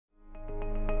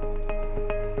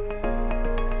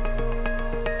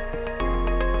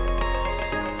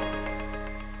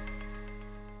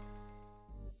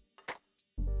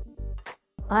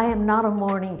I am not a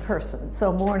morning person,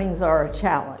 so mornings are a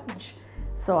challenge.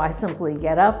 So I simply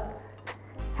get up,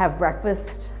 have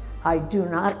breakfast. I do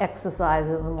not exercise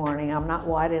in the morning. I'm not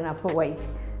wide enough awake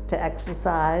to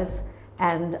exercise,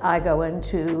 and I go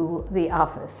into the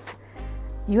office.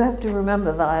 You have to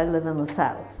remember that I live in the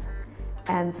South,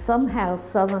 and somehow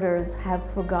Southerners have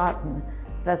forgotten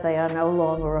that they are no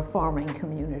longer a farming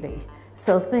community.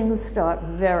 So things start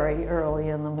very early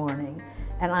in the morning,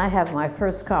 and I have my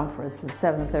first conference at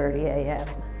 7:30 a.m.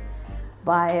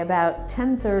 By about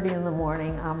 10:30 in the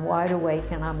morning, I'm wide awake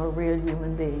and I'm a real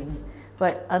human being.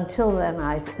 But until then,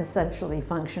 I essentially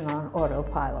function on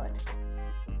autopilot.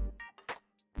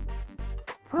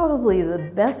 Probably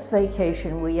the best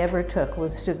vacation we ever took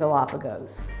was to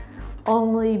Galapagos,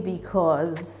 only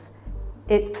because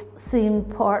it seemed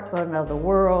part of another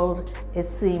world. It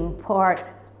seemed part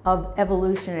of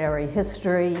evolutionary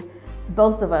history.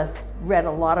 Both of us read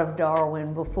a lot of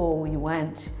Darwin before we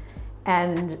went,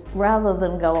 and rather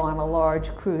than go on a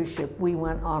large cruise ship, we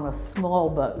went on a small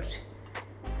boat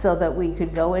so that we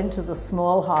could go into the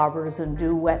small harbors and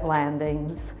do wet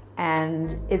landings.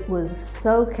 And it was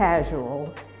so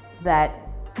casual that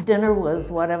dinner was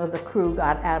whatever the crew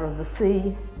got out of the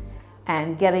sea,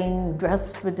 and getting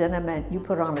dressed for dinner meant you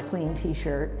put on a clean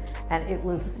t-shirt, and it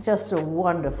was just a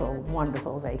wonderful,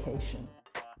 wonderful vacation.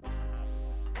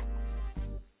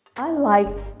 I like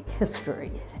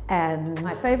history, and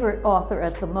my favorite author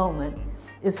at the moment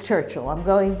is Churchill. I'm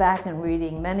going back and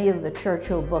reading many of the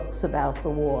Churchill books about the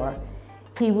war.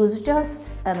 He was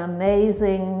just an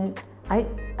amazing, I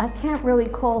can't really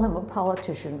call him a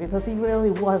politician because he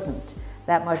really wasn't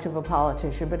that much of a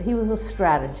politician, but he was a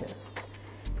strategist.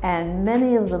 And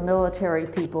many of the military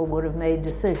people would have made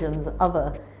decisions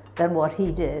other than what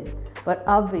he did. But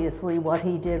obviously what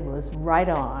he did was right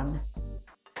on.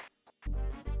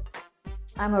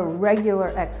 I'm a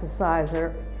regular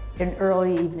exerciser in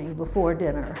early evening before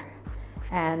dinner.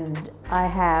 And I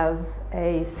have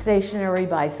a stationary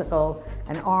bicycle,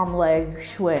 an arm-leg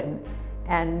Schwinn.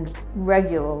 And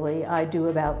regularly I do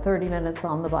about 30 minutes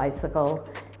on the bicycle.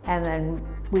 And then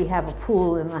we have a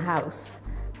pool in the house,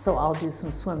 so I'll do some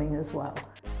swimming as well.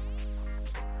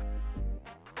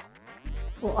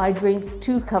 Well, I drink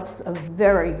 2 cups of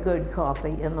very good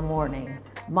coffee in the morning,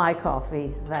 my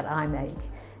coffee that I make,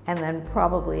 and then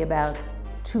probably about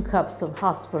 2 cups of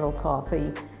hospital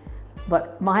coffee.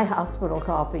 But my hospital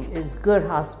coffee is good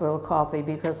hospital coffee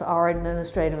because our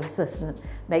administrative assistant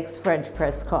makes French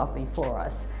press coffee for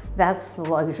us. That's the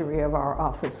luxury of our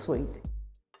office suite.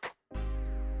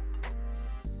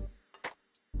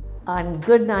 On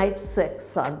good nights,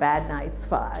 6, on bad nights,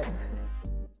 5.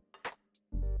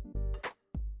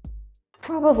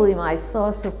 Probably my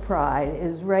source of pride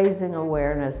is raising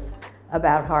awareness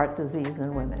about heart disease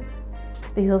in women.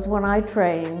 Because when I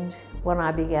trained, when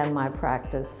I began my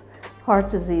practice, heart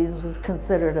disease was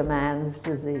considered a man's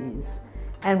disease,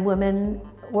 and women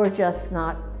were just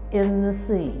not in the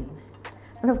scene.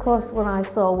 And of course, when I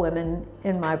saw women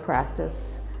in my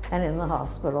practice and in the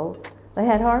hospital, they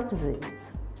had heart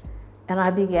disease. And I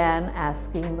began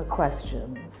asking the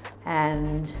questions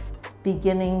and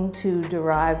beginning to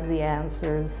derive the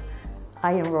answers.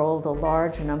 I enrolled a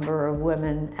large number of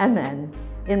women and men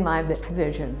in my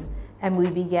vision, and we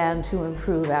began to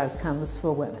improve outcomes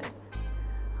for women.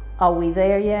 Are we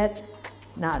there yet?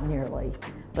 Not nearly,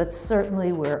 but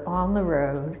certainly we're on the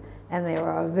road, and there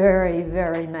are very,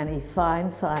 very many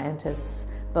fine scientists,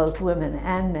 both women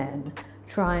and men,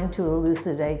 trying to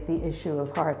elucidate the issue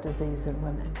of heart disease in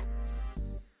women.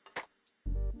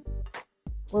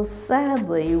 Well,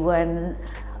 sadly, when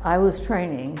I was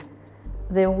training,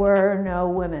 there were no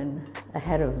women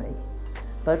ahead of me.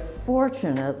 But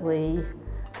fortunately,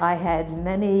 I had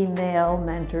many male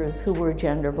mentors who were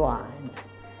gender blind.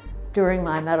 During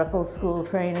my medical school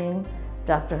training,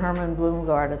 Dr. Herman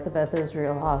Bloomgard at the Beth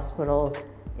Israel Hospital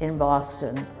in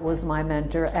Boston was my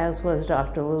mentor, as was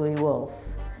Dr. Louis Wolfe.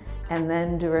 And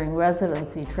then during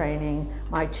residency training,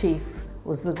 my chief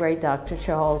was the great Dr.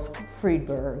 Charles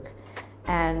Friedberg.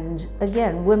 And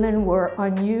again, women were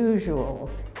unusual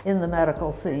in the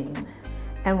medical scene.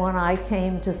 And when I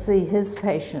came to see his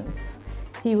patients,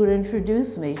 he would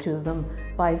introduce me to them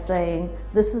by saying,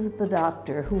 "This is the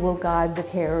doctor who will guide the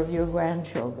care of your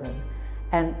grandchildren."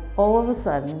 And all of a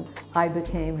sudden, I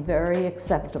became very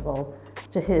acceptable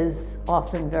to his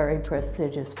often very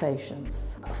prestigious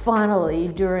patients. Finally,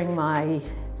 during my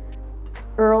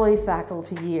early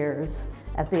faculty years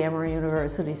at the Emory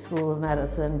University School of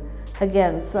Medicine,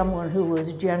 again, someone who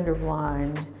was gender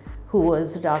blind, who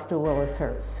was Dr. Willis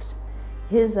Hurst.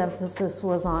 His emphasis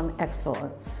was on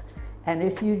excellence. And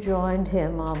if you joined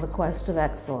him on the quest of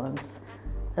excellence,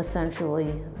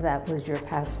 essentially that was your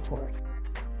passport.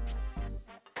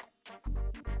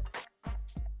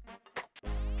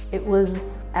 It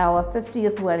was our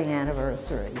 50th wedding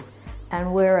anniversary,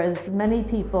 and whereas many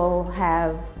people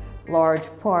have large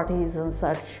parties and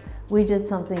such, we did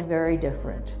something very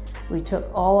different. We took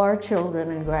all our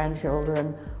children and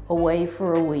grandchildren away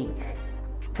for a week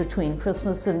between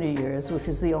Christmas and New Year's, which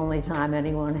was the only time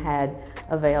anyone had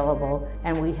available,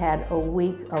 and we had a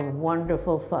week of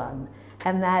wonderful fun.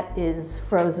 And that is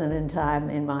frozen in time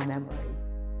in my memory.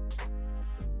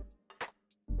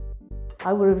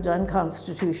 I would have done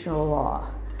constitutional law.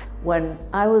 When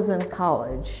I was in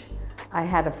college, I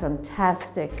had a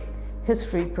fantastic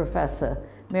history professor,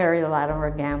 Mary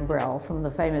Latimer Gambrell, from the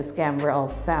famous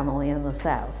Gambrell family in the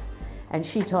South, and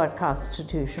she taught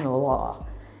constitutional law.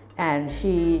 And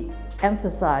she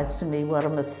emphasized to me what a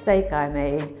mistake I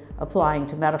made applying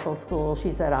to medical school.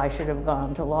 She said I should have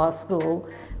gone to law school,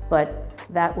 but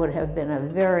that would have been a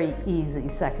very easy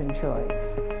second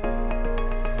choice.